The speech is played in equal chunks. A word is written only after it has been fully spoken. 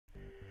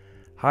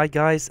Hi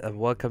guys, and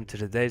welcome to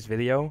today's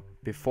video.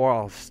 Before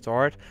I'll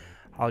start,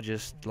 I'll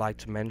just like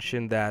to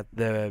mention that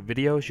the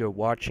videos you're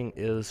watching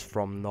is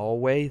from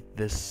Norway.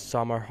 This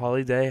summer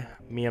holiday,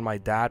 me and my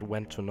dad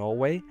went to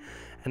Norway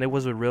and it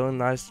was a really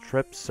nice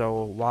trip.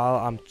 So while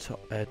I'm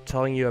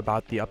telling you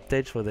about the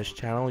updates for this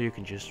channel, you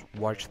can just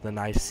watch the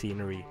nice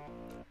scenery.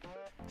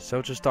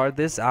 So to start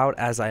this out,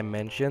 as I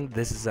mentioned,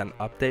 this is an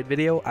update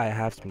video. I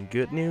have some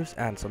good news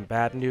and some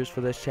bad news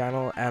for this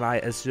channel, and I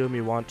assume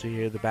you want to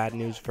hear the bad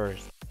news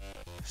first.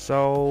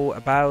 So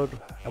about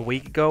a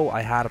week ago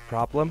I had a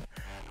problem.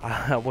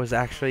 I was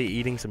actually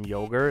eating some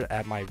yogurt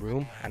at my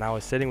room and I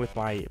was sitting with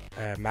my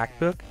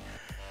MacBook,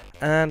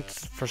 and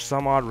for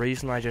some odd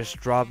reason I just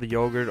dropped the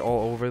yogurt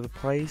all over the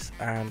place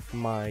and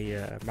my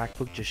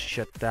MacBook just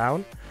shut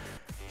down.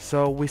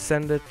 So we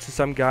sent it to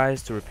some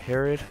guys to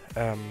repair it.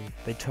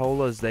 They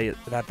told us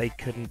that they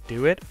couldn't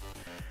do it.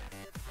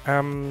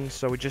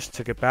 So we just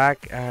took it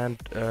back and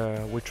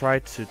we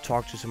tried to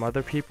talk to some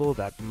other people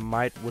that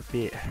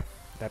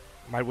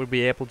would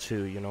be able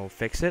to, you know,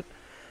 fix it.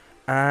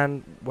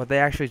 And what they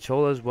actually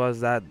told us was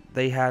that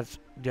the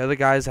other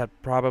guys had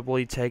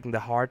probably taken the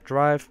hard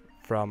drive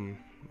from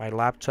my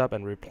laptop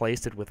and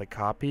replaced it with a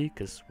copy,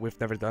 because we've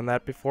never done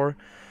that before.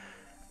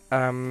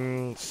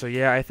 So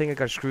yeah, I think I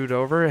got screwed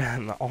over,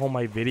 and all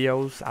my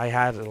videos, I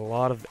had a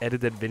lot of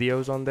edited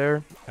videos on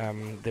there.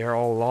 They're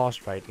all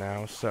lost right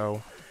now,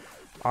 so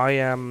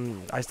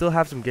I still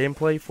have some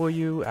gameplay for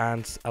you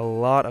and a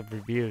lot of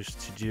reviews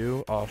to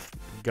do of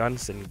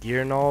guns and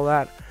gear and all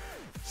that.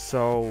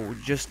 So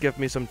just give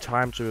me some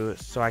time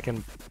so I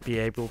can be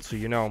able to,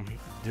 you know,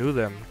 do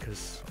them,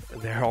 because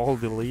they're all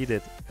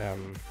deleted.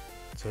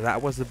 So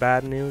that was the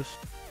bad news.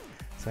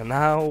 So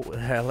now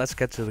let's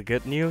get to the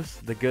good news.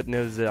 The good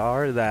news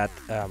are that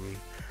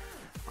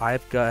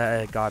I've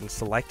gotten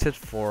selected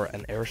for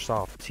an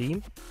Airsoft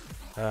team.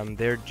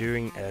 They're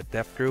doing a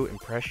death crew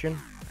impression,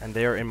 and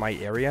they're in my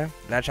area.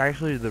 That's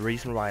actually the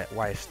reason why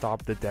I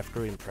stopped the death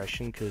crew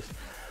impression, because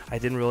I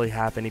didn't really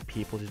have any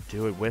people to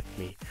do it with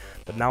me.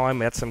 But now I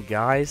met some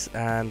guys,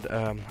 and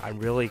I'm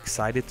really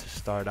excited to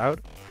start out.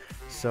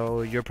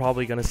 So you're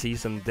probably gonna see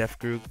some death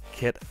crew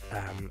kit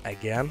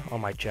again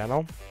on my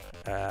channel.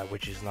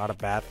 Which is not a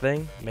bad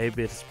thing.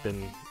 Maybe it's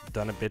been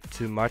done a bit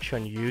too much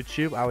on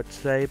YouTube, I would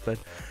say, but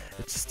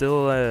it's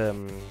still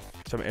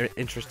some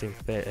interesting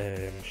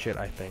shit,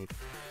 I think.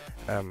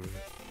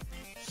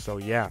 So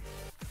yeah.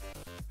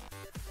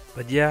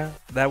 But yeah,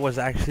 that was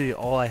actually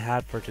all I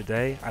had for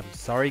today. I'm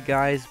sorry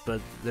guys,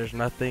 but there's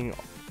nothing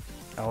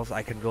else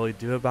I can really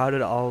do about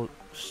it. I'll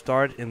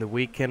start in the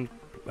weekend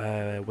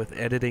with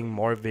editing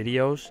more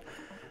videos.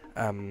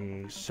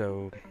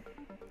 So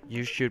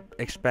you should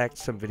expect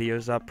some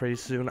videos up pretty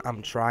soon.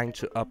 I'm trying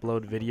to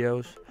upload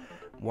videos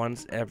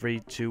once every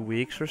 2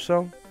 weeks or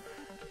so,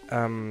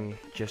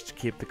 just to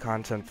keep the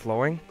content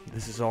flowing.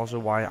 This is also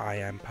why I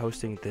am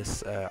posting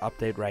this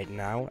update right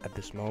now at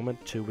this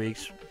moment, 2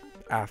 weeks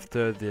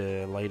after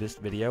the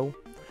latest video.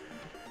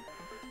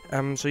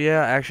 So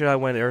yeah, actually I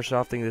went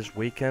airsofting this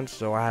weekend,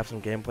 so I have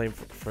some gameplay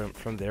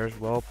from there as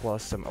well,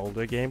 plus some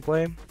older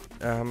gameplay.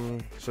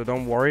 So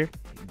don't worry,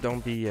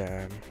 don't be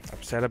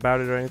upset about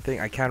it or anything.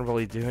 I can't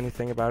really do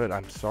anything about it,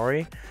 I'm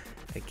sorry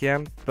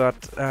again. But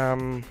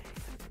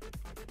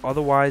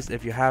otherwise,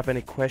 if you have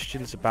any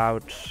questions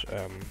about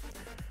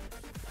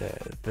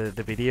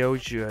the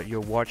videos you're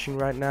watching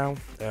right now,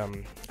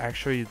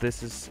 actually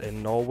this is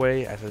in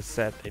Norway, as I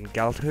said, in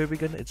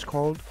Galdhøpiggen it's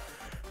called,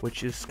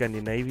 which is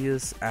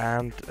Scandinavia's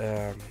and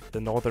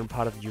the northern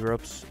part of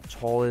Europe's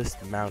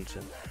tallest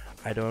mountain.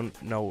 I don't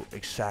know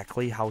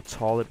exactly how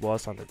tall it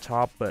was on the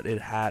top, but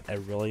it had a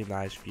really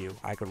nice view.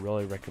 I could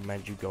really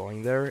recommend you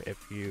going there if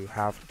you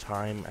have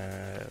time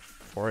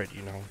for it,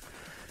 you know.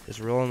 It's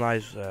a really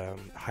nice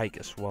hike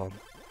as well.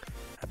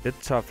 A bit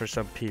tough for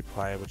some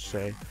people, I would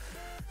say.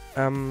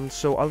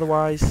 So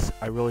otherwise,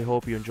 I really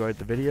hope you enjoyed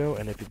the video,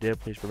 and if you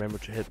did, please remember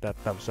to hit that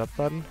thumbs up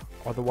button.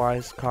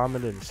 Otherwise,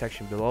 comment in the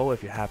section below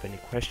if you have any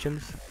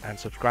questions, and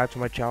subscribe to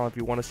my channel if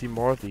you want to see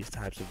more of these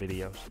types of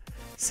videos.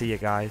 See ya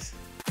guys.